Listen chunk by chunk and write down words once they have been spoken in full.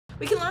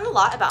We can learn a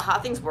lot about how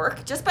things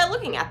work just by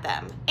looking at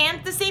them.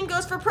 And the same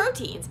goes for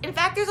proteins. In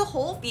fact, there's a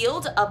whole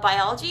field of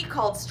biology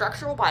called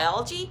structural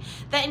biology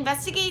that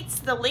investigates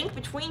the link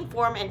between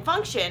form and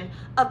function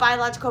of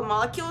biological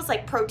molecules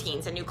like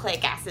proteins and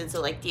nucleic acids,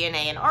 so like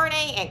DNA and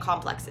RNA and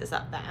complexes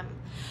of them.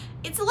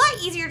 It's a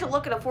lot easier to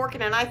look at a fork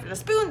and a knife and a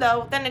spoon,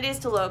 though, than it is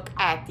to look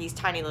at these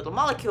tiny little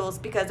molecules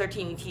because they're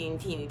teeny, teeny,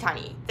 teeny,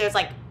 tiny. There's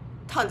like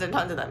tons and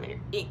tons of them in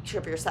each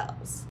of your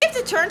cells. You have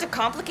to turn to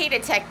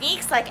complicated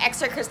techniques like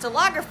X-ray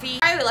crystallography,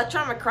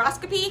 cryo-electron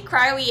microscopy,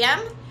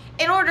 cryo-EM,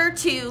 in order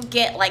to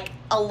get like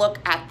a look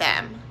at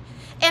them.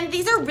 And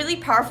these are really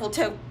powerful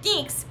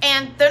techniques,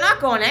 and they're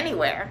not going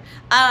anywhere.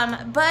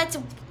 But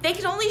they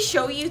can only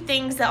show you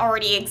things that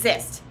already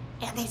exist,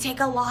 and they take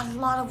a lot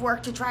of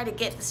work to try to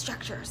get the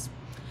structures.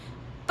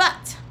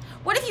 But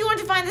what if you want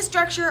to find the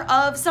structure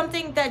of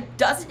something that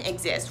doesn't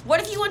exist?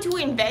 What if you want to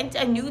invent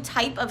a new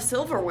type of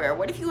silverware?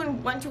 What if you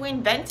want to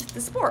invent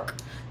the spork?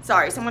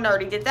 Sorry, someone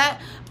already did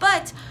that.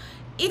 But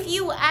if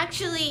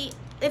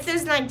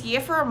there's an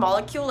idea for a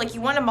molecule, like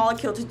you want a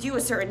molecule to do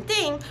a certain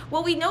thing,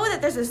 well, we know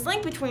that there's this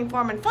link between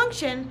form and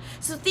function,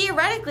 so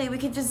theoretically we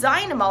could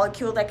design a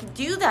molecule that could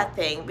do that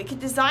thing. We could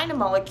design a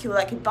molecule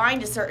that could bind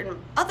to certain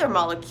other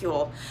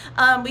molecule.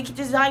 We could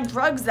design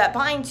drugs that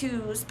bind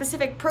to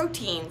specific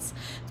proteins.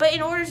 But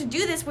in order to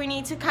do this, we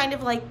need to kind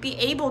of like be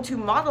able to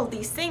model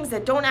these things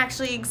that don't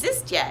actually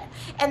exist yet.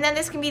 And then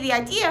this can be the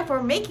idea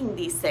for making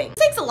these things.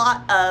 It takes a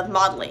lot of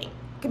modeling.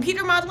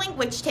 Computer modeling,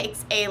 which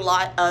takes a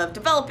lot of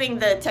developing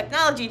the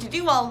technology to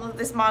do all of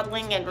this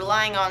modeling and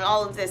relying on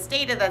all of this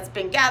data that's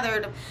been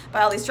gathered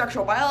by all these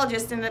structural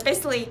biologists, and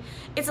basically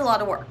it's a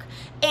lot of work.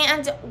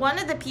 And one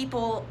of the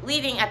people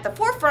leading at the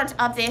forefront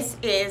of this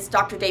is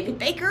Dr. David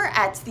Baker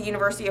at the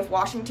University of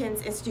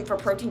Washington's Institute for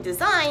Protein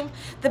Design.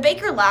 The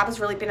Baker Lab has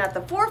really been at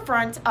the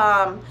forefront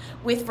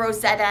with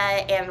Rosetta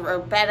and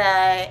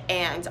Robetta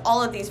and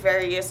all of these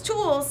various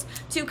tools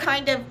to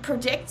kind of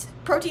predict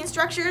protein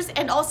structures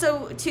and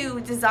also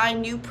to design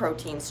new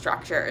protein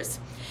structures.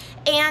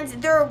 And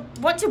they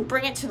want to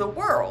bring it to the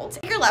world.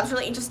 Baker Lab's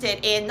really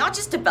interested in not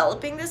just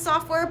developing this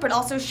software, but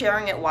also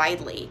sharing it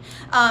widely,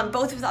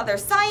 both with other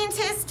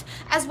scientists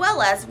as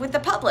well as with the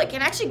public,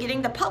 and actually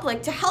getting the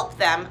public to help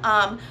them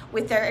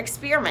with their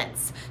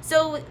experiments.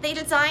 So they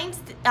designed,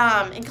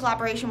 in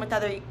collaboration with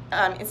other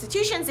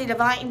institutions, they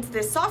designed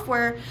this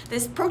software,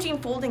 this protein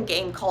folding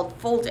game called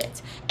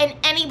Foldit. And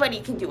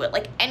anybody can do it,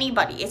 like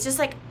anybody. It's just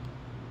like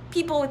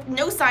people with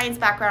no science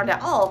background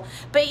at all,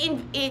 but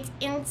it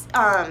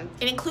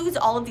includes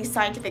all of these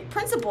scientific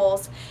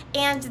principles,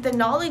 and the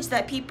knowledge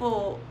that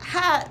people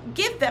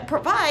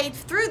provide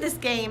through this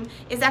game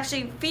is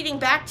actually feeding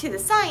back to the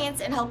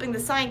science and helping the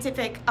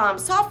scientific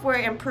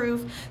software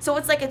improve. So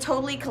it's like a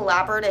totally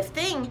collaborative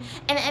thing,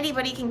 and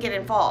anybody can get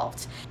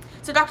involved.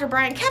 So Dr.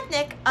 Brian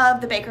Koepnick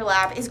of the Baker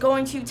Lab is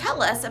going to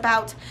tell us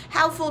about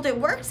how Foldit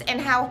works and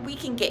how we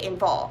can get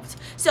involved.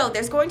 So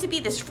there's going to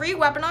be this free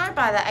webinar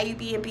by the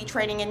IUBMB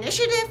Training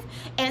Initiative,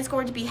 and it's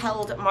going to be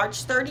held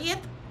March 30th,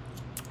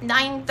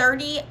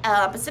 9:30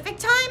 Pacific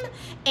time,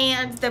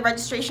 and the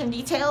registration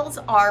details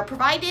are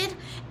provided,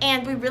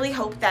 and we really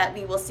hope that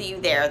we will see you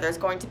there. There's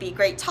going to be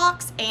great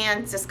talks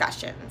and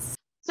discussions.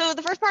 So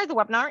the first part of the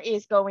webinar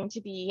is going to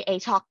be a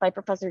talk by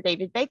Professor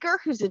David Baker,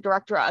 who's the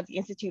director of the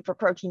Institute for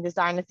Protein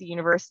Design at the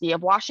University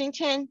of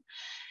Washington.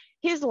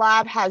 His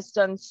lab has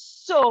done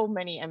so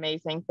many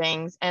amazing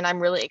things, and I'm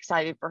really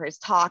excited for his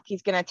talk.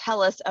 He's going to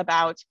tell us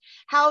about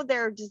how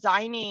they're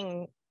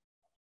designer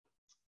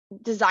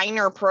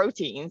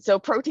proteins, so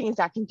proteins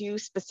that can do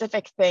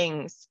specific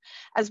things,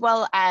 as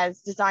well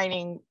as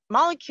designing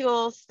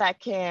molecules that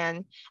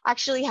can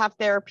actually have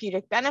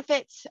therapeutic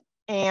benefits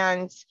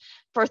and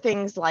for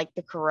things like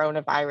the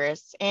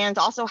coronavirus, and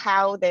also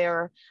how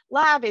their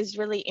lab is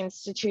really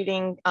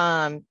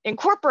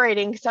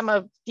incorporating some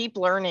of deep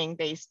learning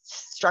based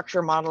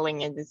structure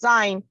modeling and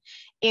design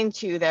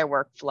into their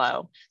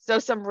workflow. So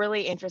some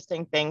really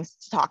interesting things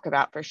to talk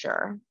about for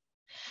sure.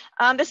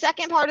 The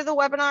second part of the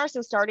webinar,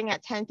 so starting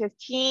at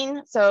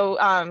 10:15. So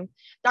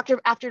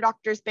after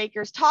Dr.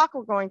 Baker's talk,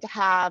 we're going to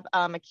have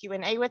a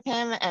Q&A with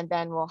him, and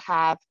then we'll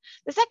have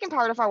the second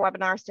part of our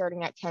webinar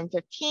starting at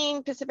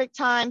 10:15 Pacific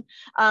time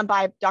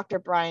by Dr.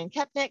 Brian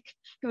Koepnick,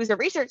 who is a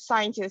research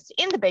scientist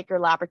in the Baker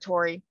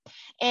Laboratory.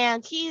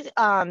 And he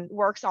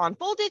works on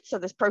Foldit, so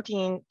this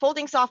protein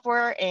folding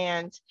software.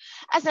 And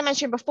as I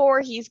mentioned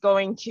before, he's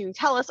going to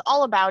tell us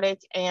all about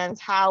it and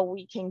how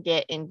we can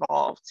get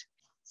involved.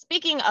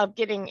 Speaking of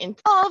getting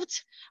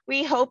involved,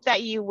 we hope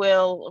that you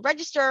will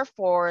register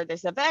for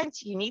this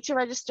event. You need to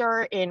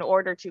register in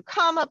order to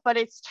come, but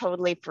it's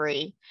totally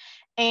free.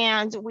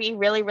 And we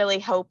really, really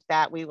hope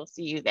that we will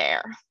see you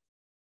there.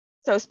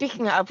 So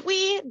speaking of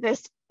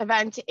this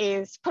event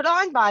is put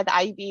on by the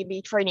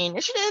IUBMB Training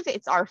Initiative.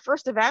 It's our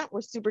first event.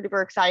 We're super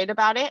duper excited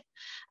about it.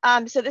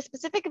 So this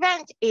specific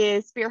event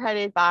is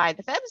spearheaded by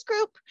the FEBS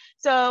group.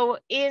 So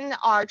in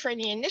our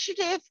training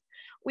initiative,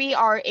 we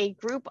are a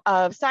group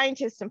of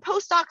scientists and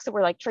postdocs, so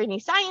we're like trainee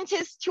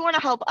scientists who want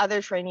to help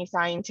other trainee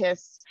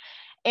scientists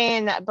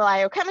in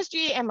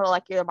biochemistry and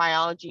molecular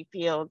biology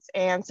fields.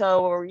 And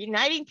so we're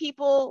uniting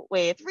people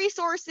with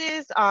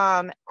resources,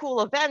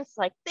 cool events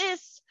like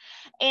this,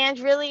 and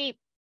really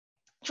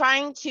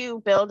trying to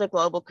build a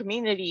global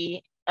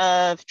community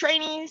of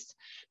trainees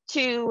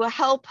to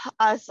help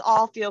us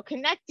all feel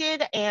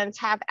connected and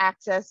have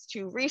access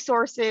to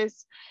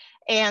resources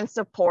and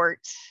support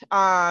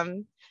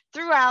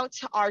throughout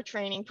our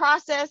training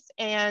process,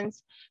 and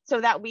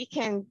so that we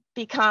can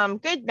become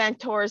good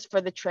mentors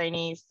for the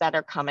trainees that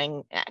are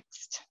coming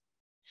next.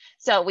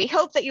 So we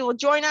hope that you will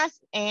join us,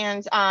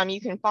 and you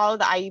can follow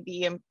the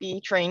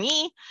IUBMB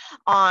trainee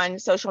on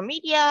social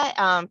media,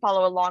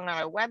 follow along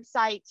on our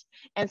website,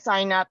 and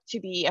sign up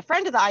to be a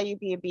friend of the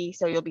IUBMB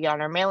so you'll be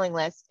on our mailing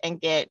list and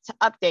get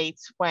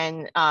updates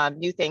when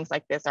new things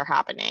like this are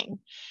happening.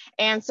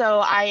 And so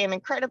I am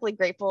incredibly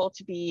grateful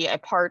to be a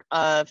part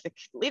of the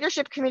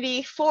leadership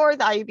committee for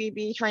the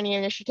IUBMB training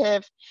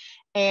initiative,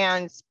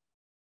 and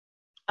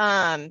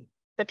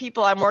the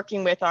people I'm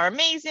working with are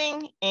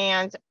amazing,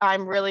 and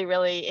I'm really,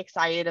 really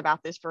excited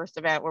about this first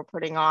event we're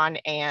putting on,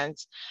 and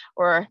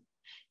we're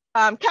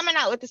coming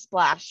out with a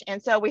splash.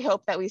 And so we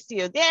hope that we see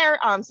you there.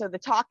 So the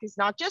talk is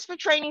not just for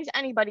trainees,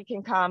 anybody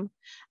can come,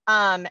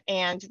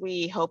 and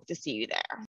we hope to see you there.